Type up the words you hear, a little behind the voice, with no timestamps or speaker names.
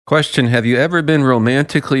Question, have you ever been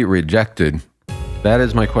romantically rejected? That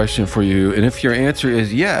is my question for you. And if your answer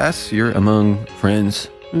is yes, you're among friends.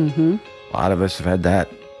 Mm-hmm. A lot of us have had that.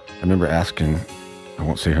 I remember asking, I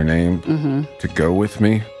won't say her name, to go with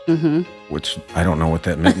me, which I don't know what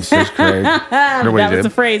that meant in sixth grade. That was a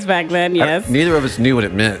phrase back then, yes. Neither of us knew what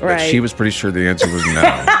it meant, but she was pretty sure the answer was no.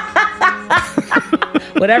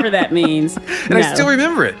 Whatever that means. And I still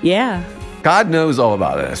remember it. Yeah. God knows all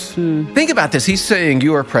about us. Think about this. He's saying,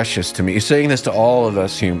 you are precious to me. He's saying this to all of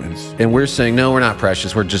us humans. And we're saying, no, we're not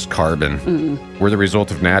precious. We're just carbon. We're the result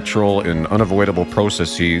of natural and unavoidable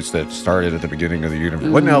processes that started at the beginning of the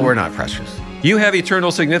universe. But no, we're not precious. You have eternal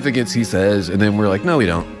significance, he says. And then we're like, no, we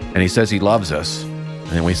don't. And he says he loves us.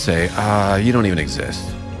 And we say, you don't even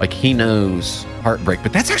exist. Like he knows heartbreak.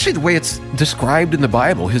 But that's actually the way it's described in the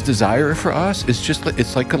Bible. His desire for us is just,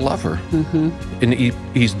 it's like a lover. And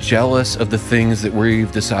he's jealous of the things that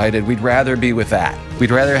we've decided we'd rather be with that. We'd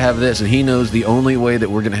rather have this. And he knows the only way that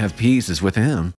we're going to have peace is with him.